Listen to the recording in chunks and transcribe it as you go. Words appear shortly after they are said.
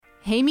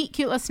Hey, Meet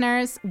Cute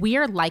listeners, we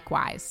are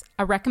Likewise,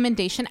 a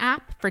recommendation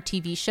app for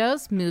TV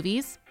shows,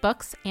 movies,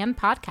 books, and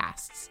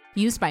podcasts,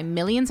 used by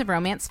millions of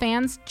romance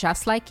fans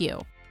just like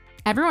you.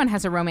 Everyone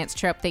has a romance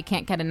trope they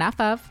can't get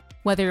enough of.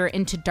 Whether you're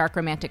into dark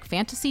romantic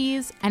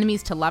fantasies,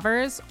 enemies to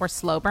lovers, or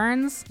slow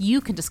burns, you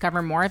can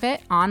discover more of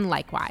it on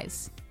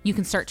Likewise. You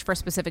can search for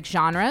specific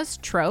genres,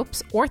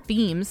 tropes, or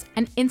themes,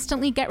 and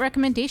instantly get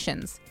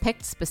recommendations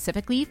picked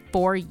specifically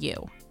for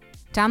you.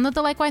 Download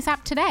the Likewise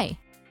app today.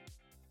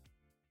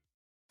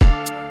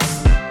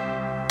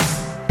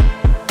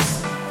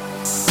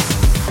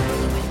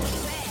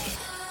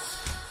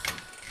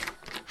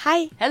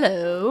 Hi.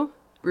 Hello,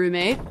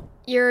 roommate.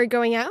 You're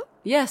going out?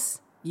 Yes,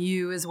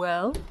 you as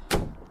well?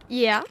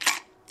 Yeah.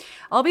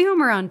 I'll be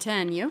home around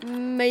 10, you?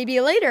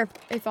 Maybe later,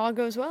 if all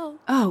goes well.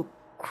 Oh,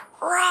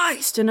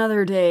 Christ,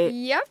 another day.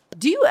 Yep.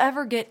 Do you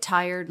ever get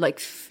tired,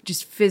 like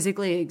just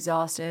physically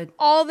exhausted?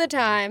 All the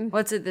time.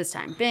 What's it this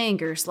time?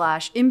 Banker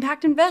 /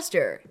 impact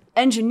investor,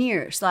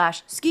 engineer /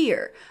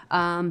 skier,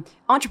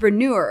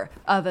 entrepreneur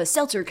of a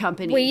seltzer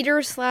company.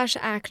 Waiter /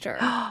 actor.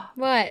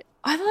 What?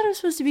 I thought it was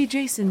supposed to be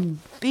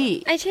Jason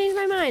B. I changed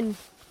my mind.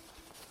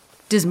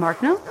 Does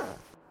Mark know?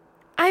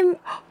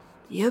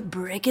 You're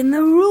breaking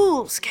the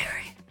rules,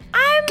 Kerri.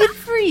 Good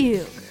for you,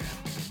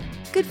 girl.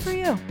 Good for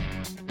you.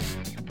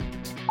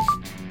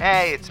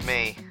 Hey, it's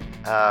me.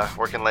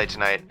 Working late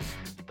tonight.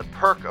 The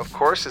perk, of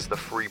course, is the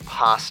free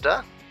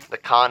pasta. The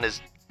con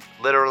is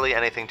literally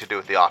anything to do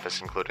with the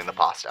office, including the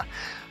pasta.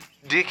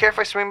 Do you care if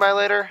I swing by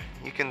later?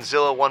 You can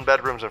Zillow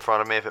 1-bedrooms in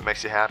front of me if it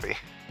makes you happy.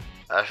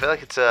 I feel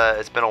like it's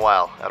been a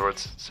while,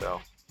 Edwards,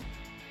 so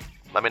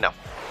let me know.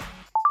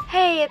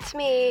 Hey, it's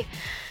me.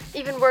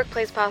 Even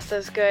workplace pasta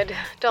is good.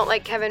 Don't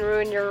let Kevin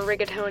ruin your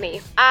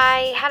rigatoni.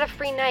 I had a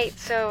free night,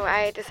 so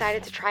I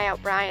decided to try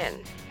out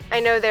Brian.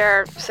 I know there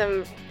are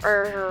some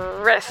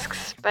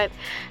risks, but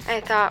I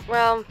thought,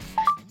 well...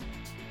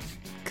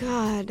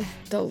 God,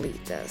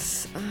 delete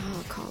this.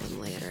 I'll call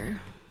him later.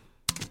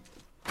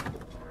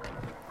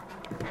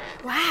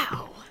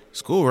 Wow.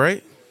 It's cool,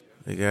 right?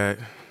 They got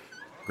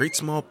great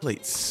small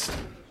plates.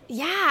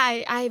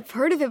 Yeah, I've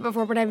heard of it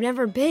before, but I've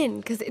never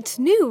been, because it's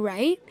new,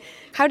 right?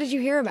 How did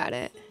you hear about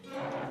it?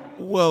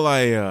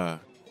 Well,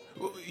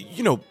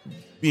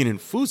 being in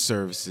food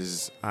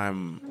services,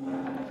 I'm...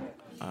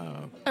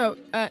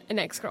 an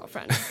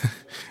ex-girlfriend.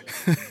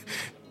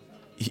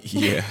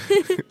 Yeah.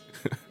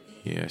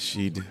 Yeah,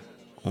 she'd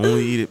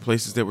only eat at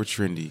places that were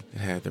trendy, that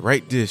had the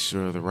right dish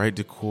or the right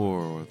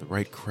decor or the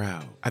right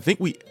crowd. I think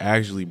we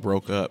actually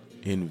broke up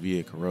in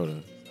Via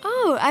Carota.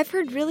 Oh, I've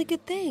heard really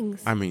good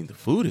things. I mean, the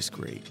food is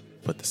great,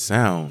 but the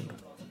sound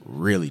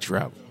really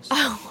travels.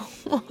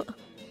 Oh.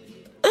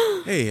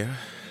 Hey,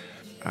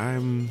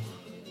 I'm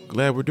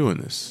glad we're doing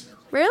this.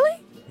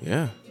 Really?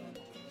 Yeah.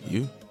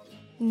 You?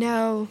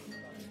 No.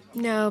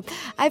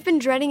 I've been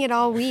dreading it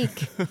all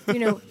week.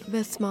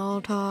 The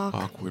small talk.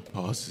 Awkward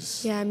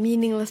pauses. Yeah,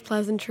 meaningless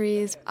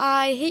pleasantries.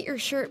 I hate your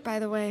shirt, by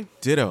the way.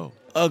 Ditto.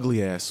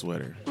 Ugly ass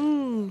sweater.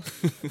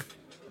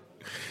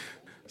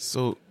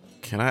 So,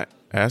 can I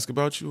ask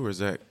about you, or is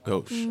that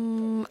gauche?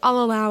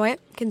 I'll allow it,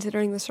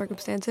 considering the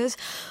circumstances.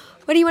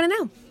 What do you want to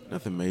know?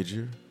 Nothing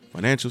major.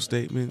 Financial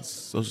statements,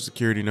 social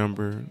security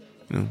number,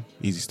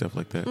 easy stuff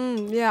like that.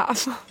 Yeah.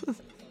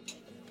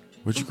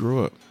 Where'd you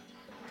grow up?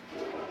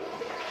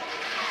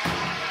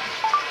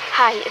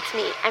 Hi, it's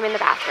me. I'm in the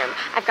bathroom.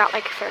 I've got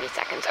like 30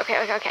 seconds.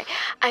 Okay.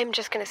 I'm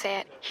just gonna say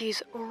it.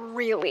 He's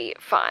really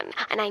fun.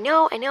 And I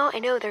know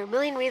there are a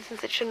million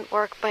reasons it shouldn't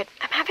work, but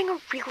I'm having a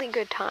really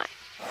good time.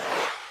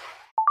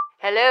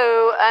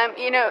 Hello.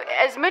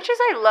 As much as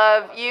I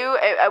love you,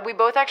 we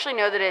both actually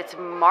know that it's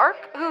Mark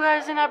who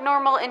has an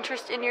abnormal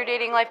interest in your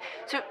dating life.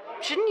 So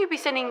shouldn't you be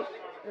sending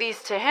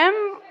these to him?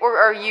 Or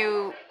are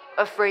you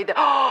afraid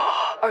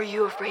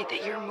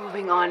that your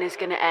moving on is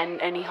going to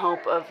end any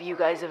hope of you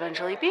guys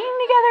eventually being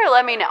together?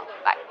 Let me know.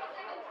 Bye.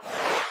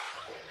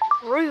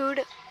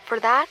 Rude. For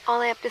that,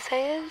 all I have to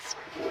say is...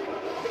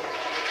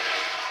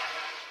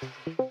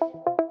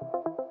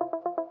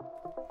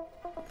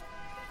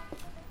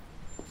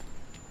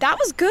 That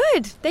was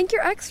good. Thank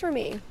your ex for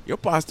me. Your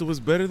pasta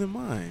was better than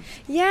mine.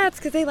 Yeah, it's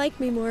because they like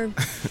me more.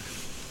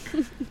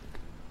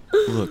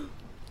 Look,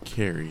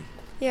 Kerri.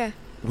 Yeah.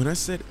 When I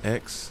said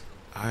ex,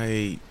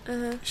 I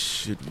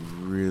should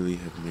really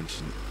have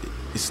mentioned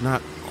it's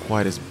not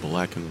quite as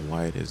black and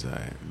white as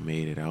I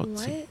made it out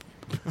to.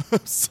 What?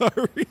 I'm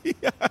sorry.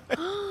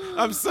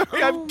 I'm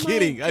sorry. I'm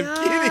kidding.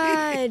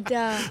 God.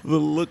 The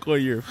look on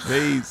your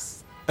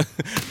face.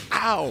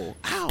 Ow.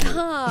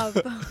 Stop.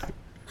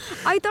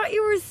 I thought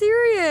you were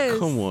serious.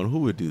 Come on,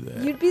 who would do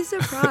that? You'd be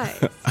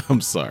surprised. I'm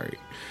sorry.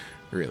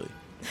 Really,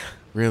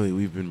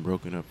 we've been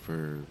broken up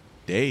for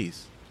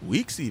days,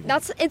 weeks even.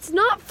 It's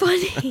not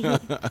funny.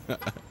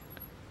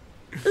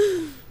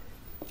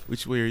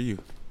 Which way are you?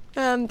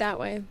 That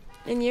way.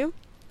 And you?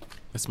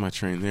 That's my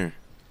train there.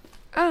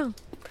 Oh.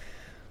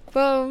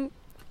 Well...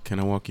 Can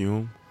I walk you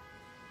home?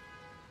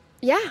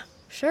 Yeah,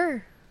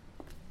 sure.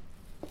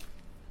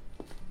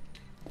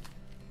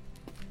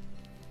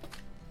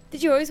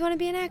 Did you always want to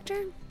be an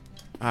actor?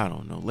 I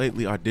don't know.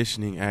 Lately,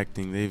 auditioning,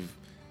 acting, they've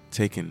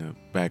taken the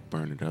back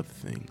burner to other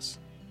things.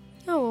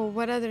 Oh, well,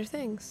 what other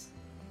things?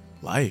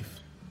 Life.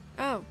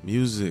 Oh.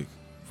 Music,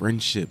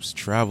 friendships,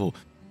 travel.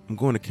 I'm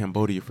going to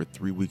Cambodia for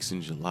 3 weeks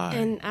in July.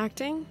 And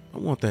acting? I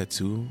want that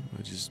too.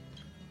 I just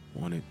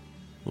want it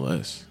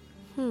less.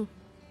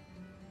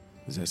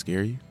 Does that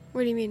scare you?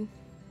 What do you mean?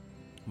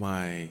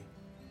 My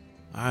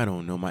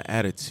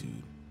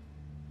attitude.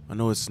 I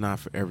know it's not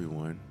for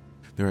everyone.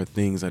 There are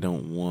things I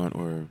don't want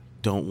or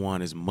don't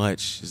want as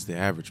much as the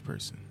average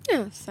person.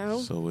 Yeah,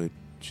 so? So it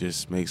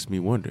just makes me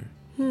wonder.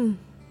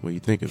 What do you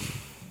think of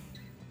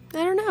me?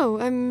 I don't know.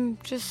 I'm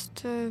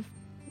just,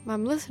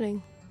 I'm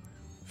listening.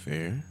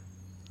 Fair?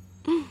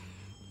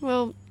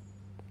 Well,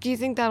 do you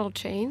think that'll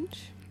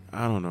change?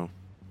 I don't know.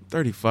 I'm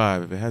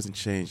 35. If it hasn't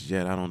changed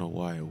yet, I don't know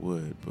why it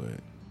would,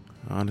 but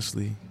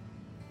honestly,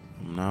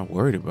 I'm not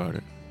worried about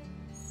it.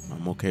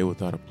 I'm okay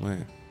without a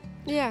plan.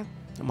 Yeah.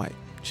 I might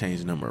change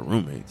the number of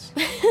roommates.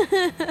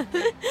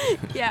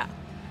 Yeah.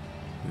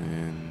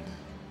 And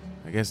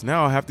I guess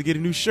now I'll have to get a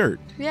new shirt.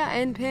 Yeah,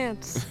 and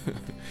pants.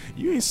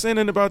 You ain't saying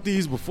nothing about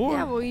these before.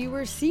 Yeah, well, you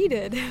were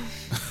seated.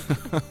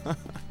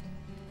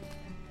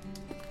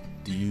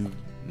 Do you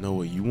know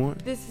what you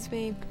want? This is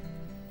me.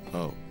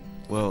 Oh,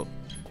 well,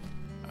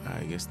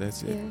 I guess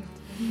that's it.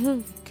 Yeah.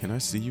 Can I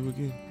see you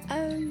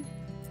again?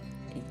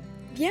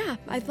 Yeah,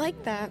 I'd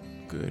like that.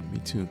 Good, me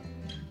too.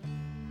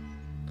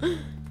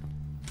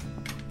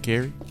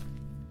 Kerri,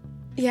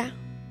 Yeah.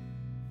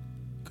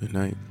 good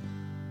night.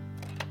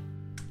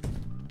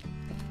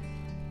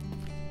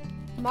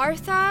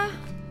 Martha?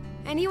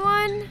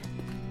 Anyone?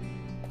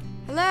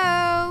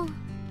 Hello?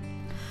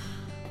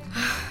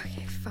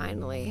 Okay,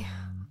 finally.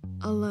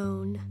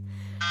 Alone.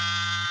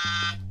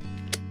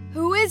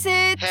 Who is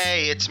it?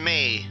 Hey, it's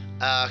me.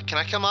 Can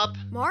I come up?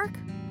 Mark?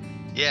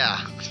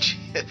 Yeah.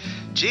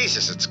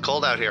 Jesus, it's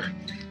cold out here.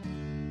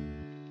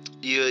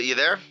 You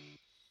there?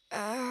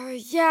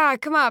 Yeah,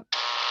 come up.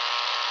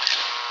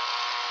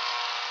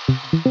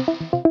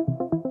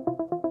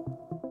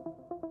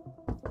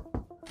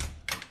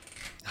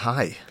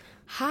 Hi.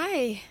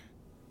 Hi.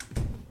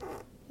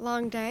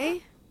 Long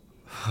day?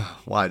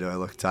 Why, do I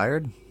look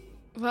tired?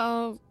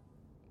 Well,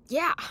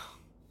 yeah.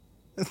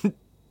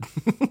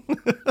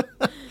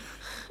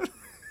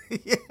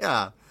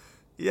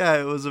 Yeah,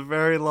 it was a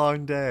very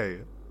long day.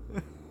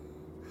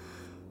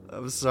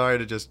 I'm sorry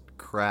to just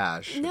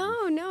crash.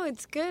 No,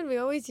 it's good. We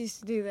always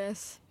used to do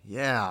this.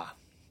 Yeah.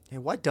 Hey,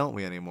 why don't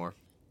we anymore?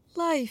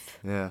 Life.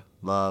 Yeah,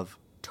 love.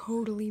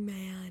 Totally,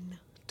 man.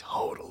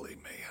 Totally,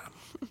 man.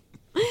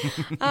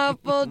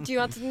 Well, do you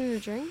want something to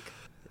drink?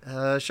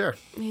 Sure.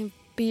 I mean,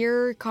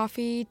 beer,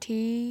 coffee,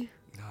 tea?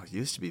 Oh, it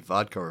used to be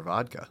vodka or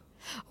vodka.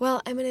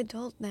 Well, I'm an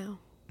adult now.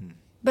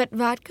 But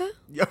vodka?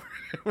 Yeah,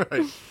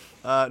 right.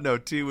 No,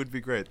 tea would be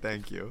great,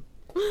 thank you.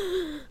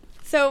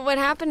 So what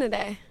happened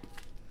today?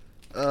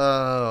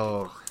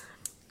 Oh,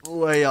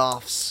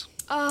 layoffs.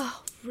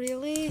 Oh,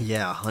 really?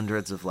 Yeah,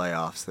 hundreds of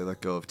layoffs. They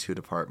let go of 2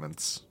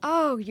 departments.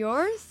 Oh,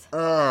 yours?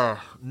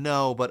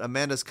 No, but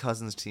Amanda's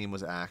cousin's team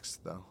was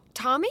axed, though.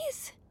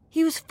 Tommy's?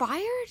 He was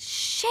fired?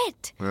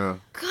 Shit. Yeah.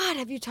 God,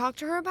 have you talked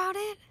to her about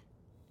it?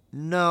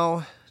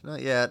 No,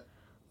 not yet.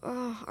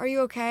 Are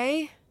you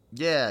okay?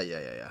 Yeah.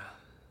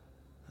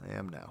 I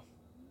am now.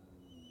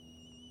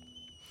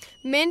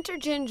 Mint or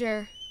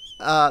ginger?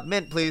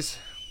 Mint, please.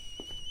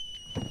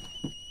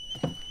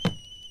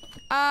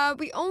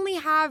 We only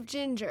have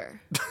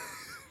ginger.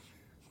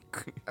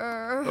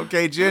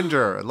 Okay,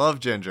 ginger. I love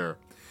ginger.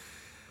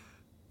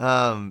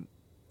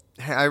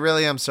 Hey, I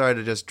really am sorry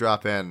to just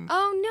drop in.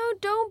 Oh, no,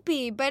 don't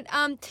be. But,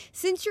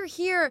 since you're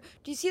here,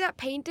 do you see that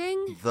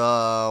painting?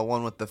 The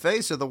one with the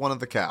face or the one of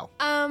the cow?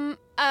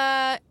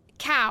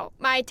 Cow.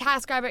 My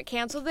TaskRabbit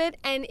canceled it,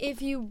 and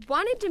if you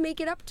wanted to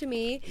make it up to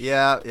me...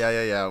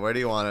 Yeah. Where do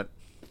you want it?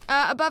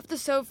 Above the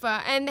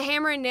sofa, and the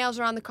hammer and nails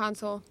are on the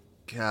console.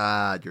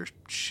 God, you're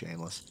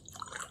shameless.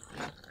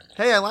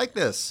 Hey, I like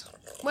this.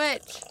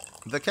 Which?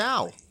 The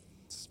cow.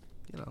 It's,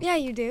 Yeah,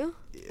 you do.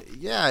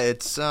 Yeah,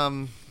 it's,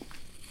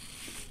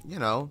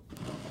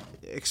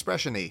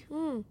 expression-y.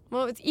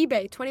 Well, it's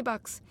eBay,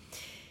 $20.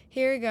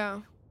 Here you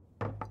go.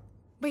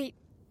 Wait,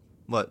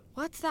 What?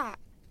 what's that?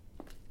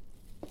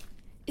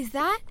 Is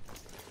that...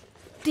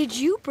 Did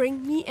you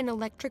bring me an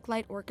Electric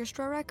Light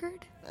Orchestra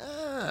record?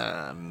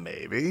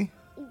 Maybe.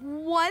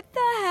 What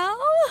the hell?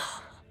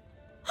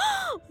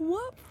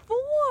 What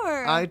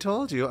for? I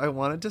told you I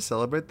wanted to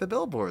celebrate the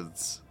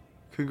billboards.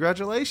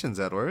 Congratulations,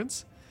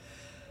 Edwards.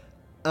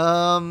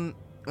 Okay.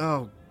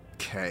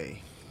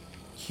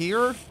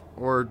 Here?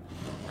 Or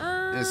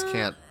this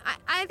can't...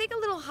 I think a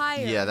little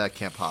higher. Yeah, that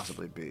can't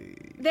possibly be...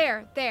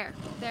 There. Here?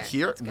 That's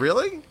good.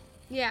 Really?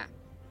 Yeah.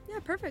 Yeah,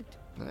 perfect.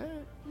 All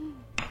right.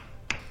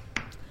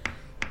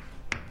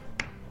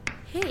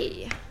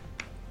 Hey.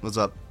 What's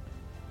up?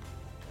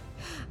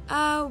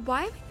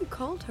 Why haven't you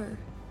called her?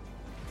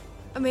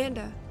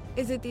 Amanda,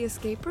 is it the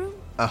escape room?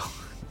 Oh,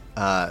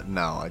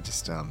 no, I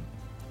just, I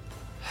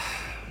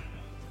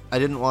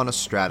didn't want to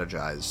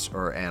strategize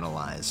or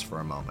analyze for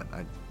a moment.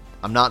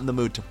 I'm not in the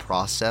mood to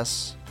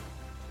process,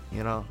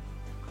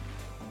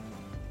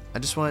 I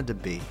just wanted to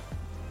be.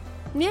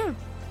 Yeah.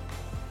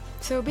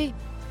 So be.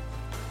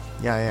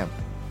 Yeah, I am.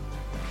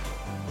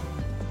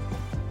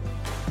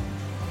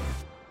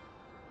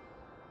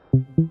 It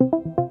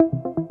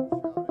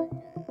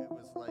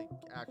was like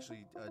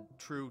actually a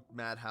true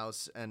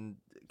madhouse, and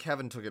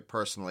Kevin took it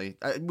personally.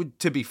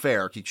 To be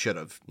fair, he should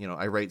have.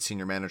 Irate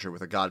senior manager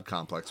with a god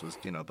complex was,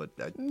 but...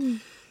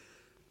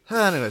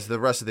 Anyways, the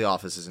rest of the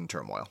office is in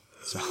turmoil.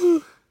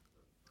 So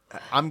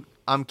I'm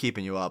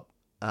keeping you up.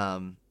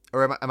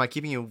 Or am I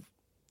keeping you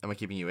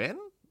in?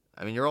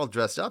 I mean, you're all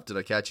dressed up. Did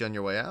I catch you on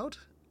your way out?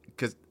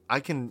 Because I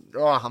can...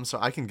 Oh, I'm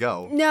sorry. I can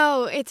go.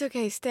 No, it's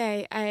okay.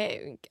 Stay.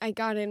 I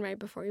got in right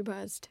before you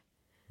buzzed.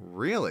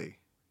 Really?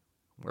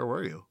 Where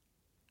were you?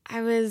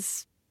 I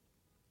was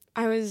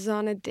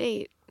on a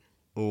date.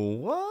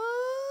 What?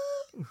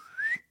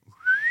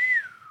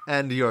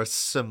 And you're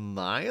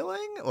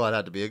smiling? Well, it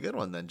had to be a good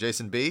one then.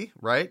 Jason B,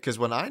 right? Because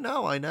when I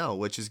know,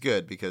 which is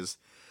good because...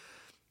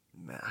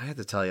 Man, I have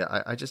to tell you,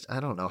 I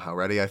don't know how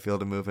ready I feel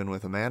to move in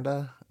with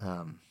Amanda.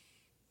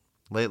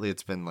 Lately,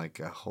 it's been like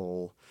a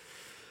whole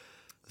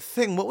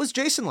thing. What was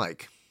Jason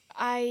like?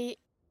 I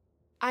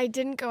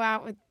didn't go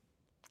out with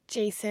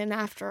Jason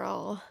after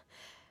all.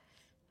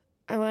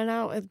 I went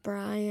out with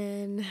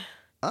Brian.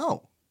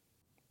 Oh,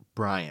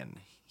 Brian.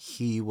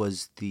 He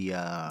was the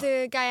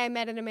guy I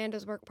met at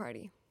Amanda's work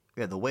party.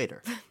 Yeah, the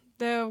waiter.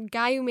 The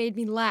guy who made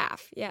me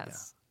laugh, yes. Yeah.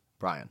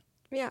 Brian.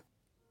 Yeah.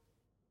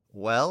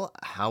 Well,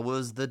 how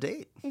was the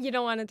date? You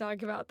don't want to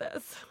talk about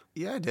this.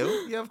 Yeah, I do.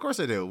 Yeah, of course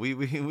I do.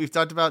 We've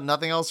talked about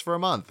nothing else for a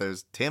month.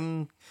 There's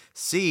Tim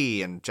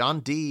C and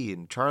John D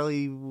and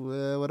Charlie,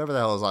 whatever the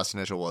hell his last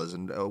initial was,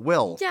 and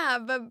Will. Yeah,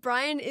 but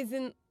Brian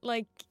isn't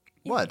like...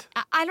 What?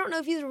 I don't know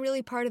if he's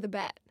really part of the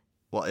bet.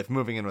 Well, if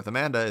moving in with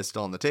Amanda is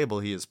still on the table,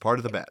 he is part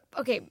of the bet.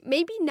 Okay,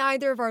 maybe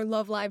neither of our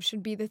love lives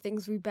should be the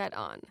things we bet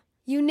on.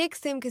 You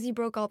nixed him because he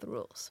broke all the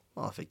rules.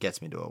 Well, if it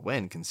gets me to a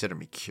win, consider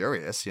me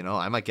curious.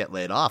 I might get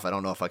laid off. I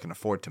don't know if I can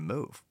afford to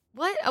move.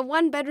 What? A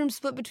one-bedroom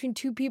split between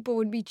two people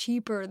would be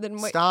cheaper than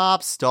what...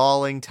 Stop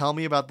stalling. Tell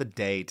me about the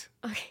date.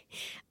 Okay.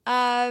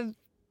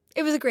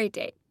 It was a great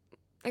date.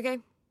 Okay?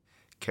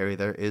 Kerri,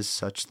 there is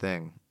such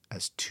thing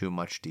as too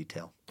much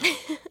detail.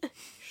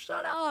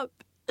 Shut up.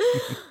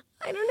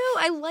 I don't know.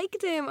 I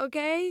liked him,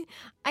 okay?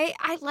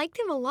 I liked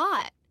him a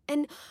lot.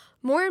 And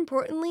more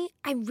importantly,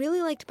 I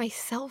really liked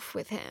myself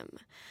with him.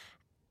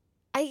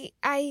 I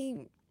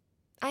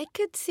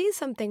could see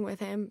something with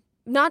him.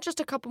 Not just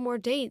a couple more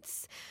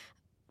dates.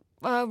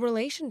 A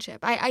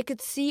relationship. I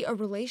could see a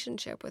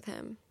relationship with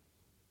him.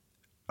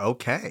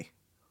 Okay.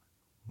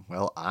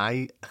 Well,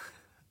 I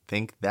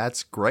think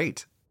that's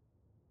great.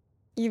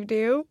 You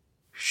do?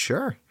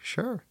 Sure.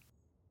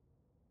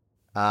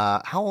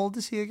 How old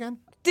is he again?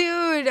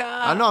 Dude. No,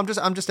 I'm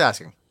just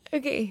asking.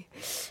 Okay.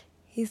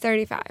 He's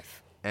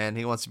 35. And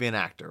he wants to be an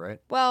actor, right?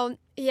 Well,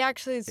 he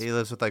actually is... He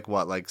lives with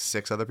like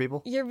 6 other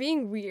people? You're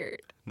being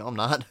weird. No, I'm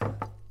not.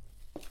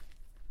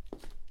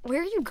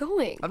 Where are you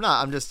going? I'm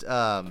not. I'm just,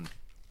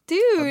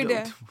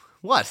 Dude.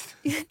 What?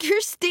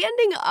 You're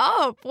standing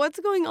up. What's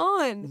going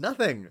on?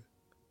 Nothing.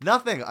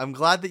 I'm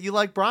glad that you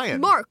like Brian.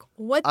 Mark,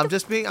 what I'm the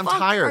just being, I'm fuck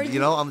tired, are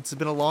you... It's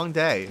been a long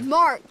day.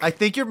 Mark. I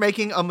think you're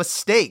making a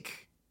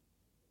mistake.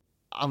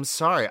 I'm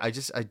sorry. I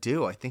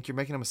do. I think you're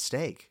making a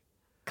mistake.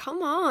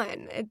 Come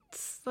on.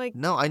 It's like...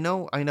 No, I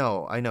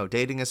know.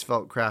 Dating has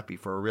felt crappy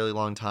for a really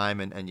long time,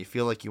 and you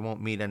feel like you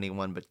won't meet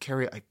anyone. But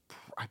Kerri,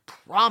 I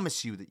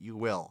promise you that you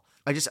will.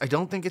 I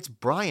don't think it's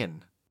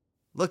Brian.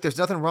 Look, there's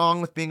nothing wrong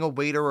with being a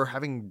waiter or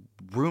having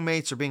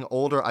roommates or being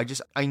older.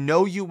 I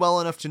know you well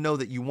enough to know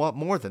that you want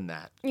more than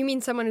that. You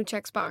mean someone who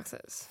checks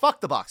boxes?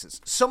 Fuck the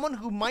boxes. Someone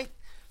who might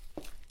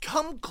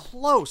come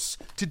close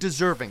to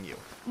deserving you.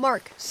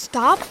 Mark,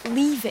 stop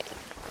leaving.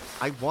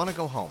 I want to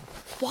go home.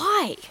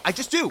 Why? I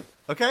just do,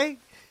 okay?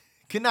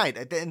 Good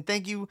night, and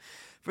thank you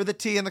for the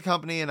tea and the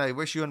company, and I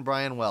wish you and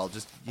Brian well.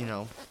 Just,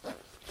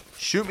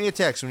 shoot me a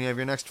text when you have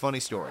your next funny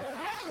story.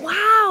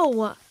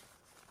 Wow!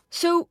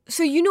 So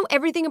you know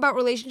everything about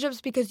relationships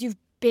because you've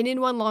been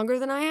in one longer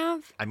than I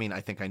have? I mean, I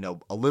think I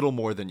know a little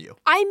more than you.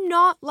 I'm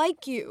not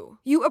like you.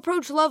 You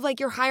approach love like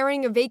you're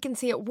hiring a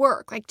vacancy at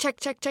work. Like, check.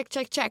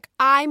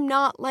 I'm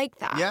not like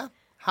that. Yeah?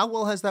 How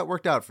well has that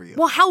worked out for you?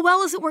 Well, how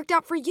well has it worked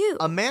out for you?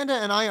 Amanda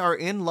and I are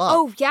in love.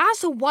 Oh, yeah?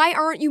 So why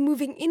aren't you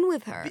moving in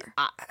with her?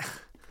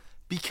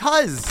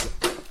 Because...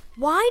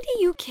 Why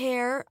do you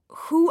care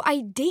who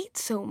I date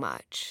so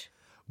much?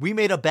 We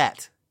made a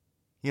bet,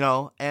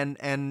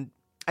 and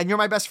you're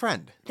my best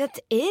friend. That's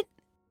it?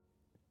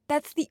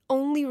 That's the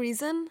only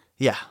reason?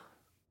 Yeah.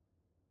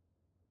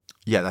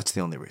 Yeah, that's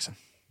the only reason.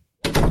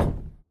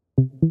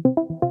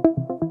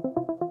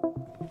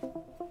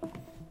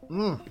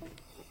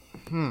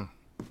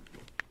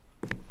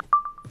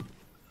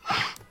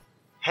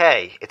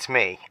 Hey, it's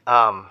me.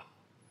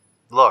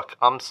 Look,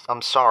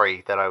 I'm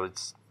sorry that I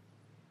was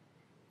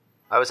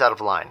out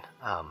of line.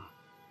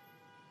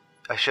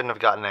 I shouldn't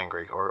have gotten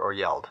angry or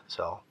yelled,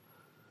 so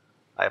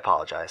I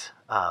apologize.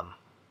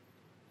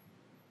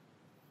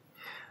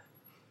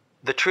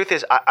 The truth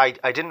is, I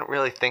didn't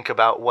really think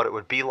about what it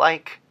would be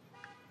like.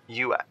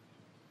 You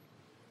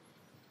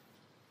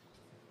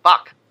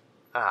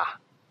Ah.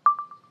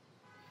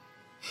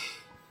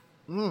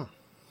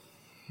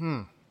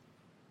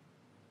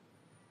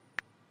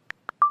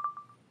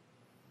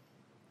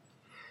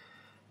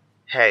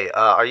 Hey,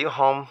 are you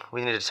home?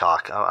 We need to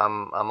talk.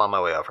 I'm on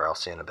my way over. I'll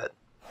see you in a bit.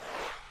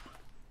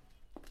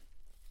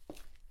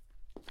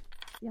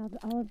 Yeah,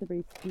 I'll have the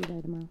brief to you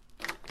there tomorrow.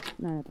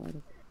 Not at the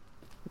latest.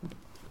 Okay.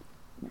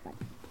 Bye.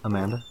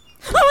 Amanda?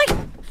 Oh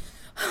my!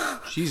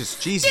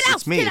 Jesus, Get out,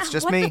 it's me. get It's out.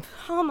 just What me. the-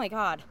 Oh my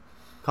god.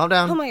 Calm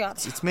down. Oh my God.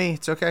 It's me.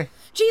 It's okay.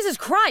 Jesus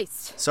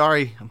Christ!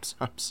 Sorry. I'm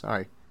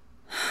sorry.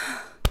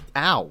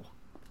 Ow.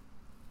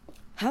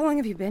 How long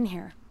have you been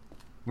here?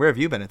 Where have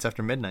you been? It's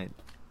after midnight.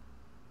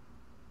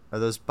 Are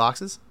those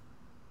boxes?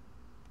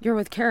 You're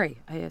with Kerri.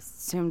 I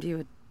assumed you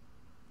would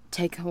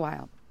take a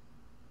while.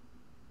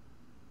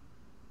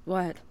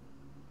 What?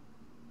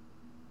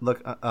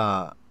 Look,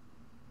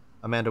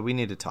 Amanda, we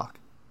need to talk.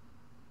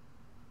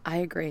 I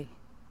agree.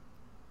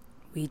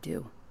 We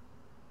do.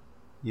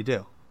 You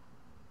do?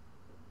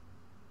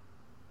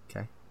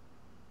 Okay.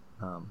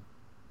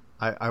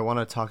 I want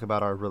to talk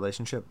about our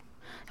relationship.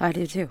 I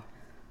do too.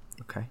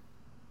 Okay.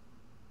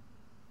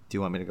 Do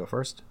you want me to go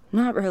first?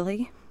 Not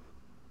really.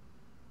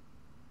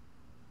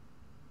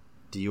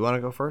 Do you want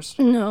to go first?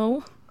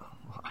 No.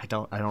 I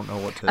don't know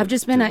what to I've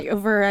just been do.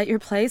 over at your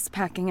place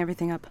packing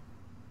everything up.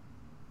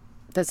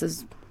 This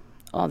is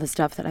all the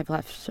stuff that I've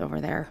left over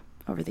there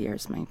over the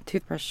years. My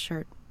toothbrush,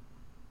 shirt,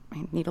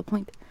 my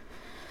needlepoint.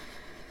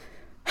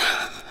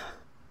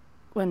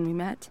 When we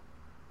met,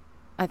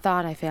 I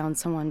thought I found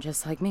someone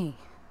just like me.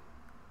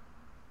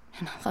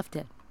 And I loved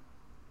it.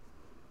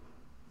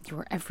 You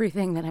were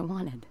everything that I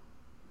wanted.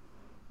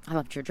 I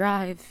loved your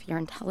drive, your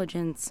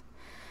intelligence,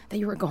 that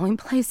you were going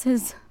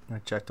places. I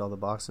checked all the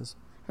boxes.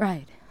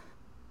 Right.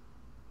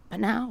 But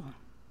now,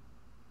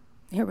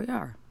 here we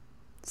are,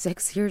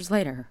 6 years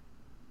later,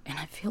 and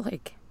I feel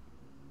like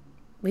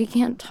we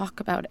can't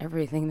talk about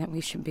everything that we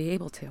should be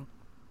able to.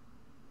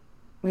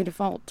 We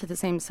default to the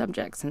same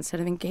subjects instead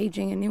of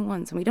engaging in new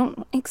ones, and we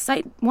don't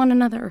excite one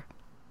another.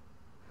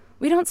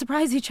 We don't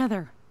surprise each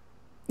other.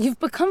 You've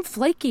become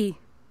flaky.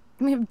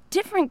 We have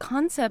different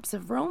concepts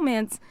of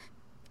romance,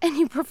 and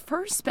you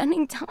prefer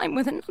spending time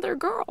with another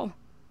girl.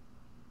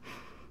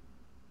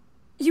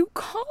 You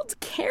called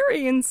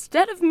Kerri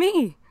instead of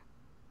me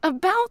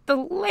about the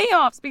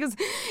layoffs because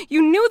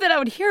you knew that I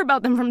would hear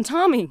about them from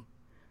Tommy.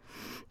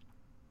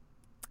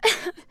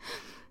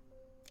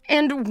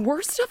 And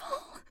worst of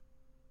all,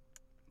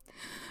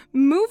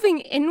 moving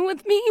in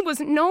with me was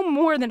no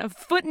more than a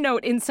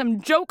footnote in some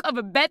joke of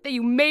a bet that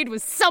you made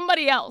with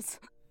somebody else.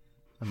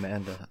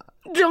 Amanda.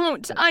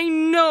 Don't. I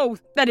know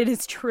that it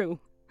is true.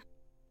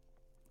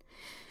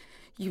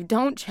 You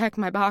don't check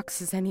my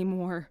boxes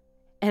anymore,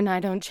 and I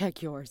don't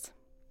check yours.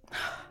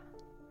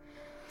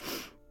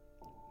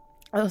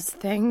 Those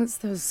things,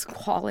 those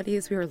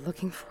qualities we were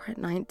looking for at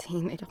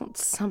 19, they don't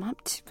sum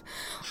up to...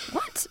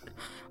 What?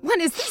 What,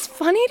 is this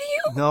funny to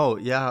you? No,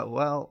 yeah,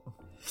 well...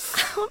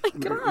 Oh my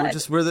God.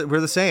 We're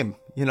the same.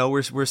 You know,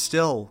 we're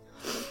still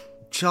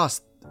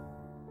just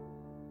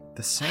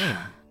the same.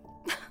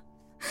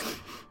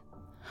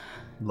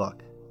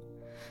 Look,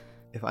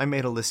 if I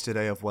made a list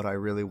today of what I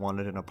really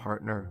wanted in a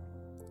partner,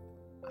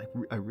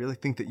 I really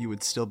think that you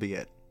would still be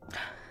it.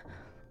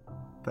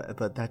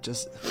 But that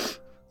just...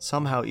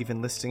 Somehow,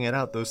 even listing it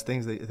out, those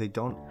things, they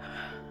don't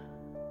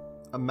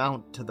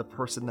amount to the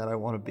person that I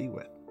want to be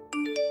with.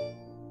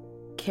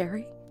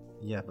 Kerri?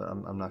 Yeah, but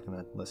I'm not going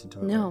to listen to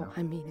it No, right now.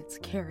 I mean, it's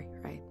Kerri,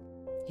 right?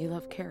 You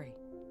love Kerri.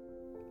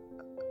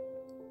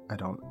 I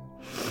don't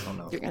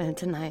know. You're gonna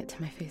deny it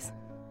to my face.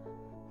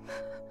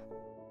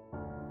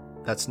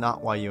 That's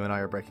not why you and I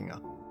are breaking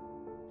up.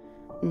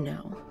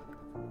 No,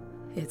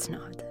 it's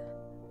not.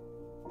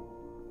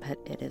 But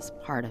it is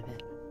part of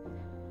it.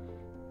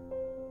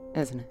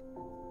 Isn't it?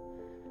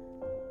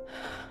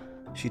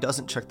 She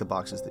doesn't check the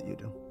boxes that you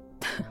do.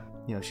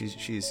 You know,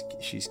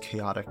 she's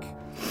chaotic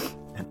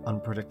and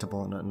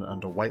unpredictable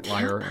and a white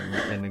liar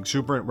and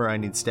exuberant where I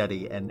need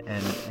steady and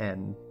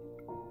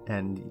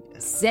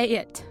Say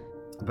it.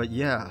 But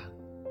yeah,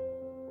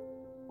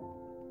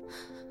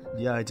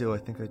 I do. I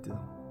think I do.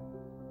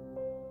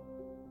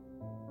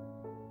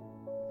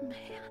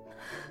 Man,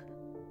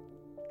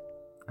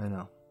 I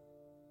know.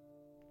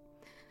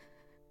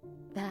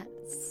 that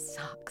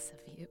sucks of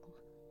you.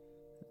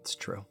 It's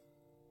true.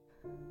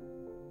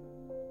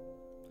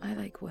 I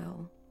like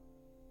Will.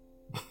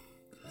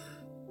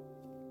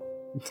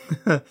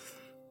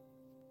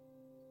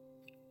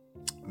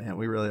 Man,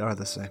 we really are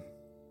the same.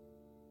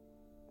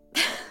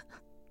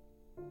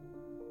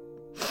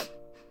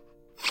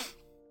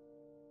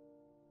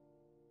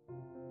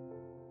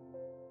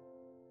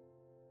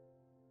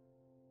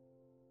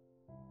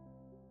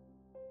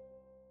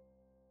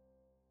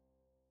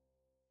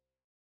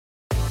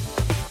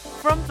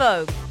 From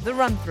Vogue, The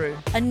Run-Through.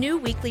 A new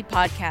weekly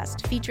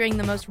podcast featuring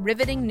the most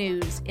riveting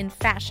news in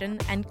fashion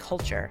and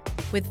culture,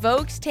 with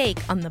Vogue's take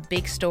on the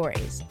big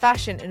stories.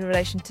 Fashion in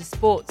relation to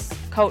sports,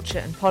 culture,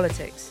 and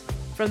politics.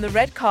 From the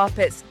red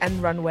carpets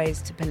and runways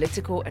to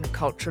political and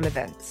cultural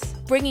events.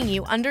 Bringing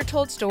you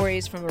undertold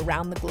stories from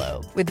around the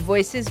globe. With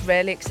voices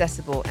rarely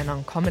accessible and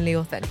uncommonly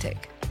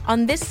authentic.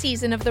 On this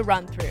season of The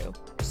Run-Through,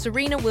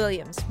 Serena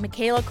Williams,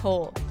 Michaela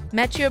Cole,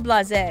 Mathieu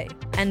Blasé,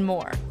 and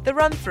more. The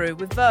Run-Through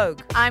with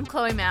Vogue. I'm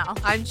Chloe Mao.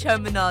 I'm Cho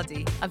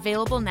Minardi.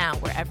 Available now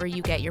wherever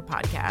you get your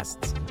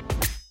podcasts.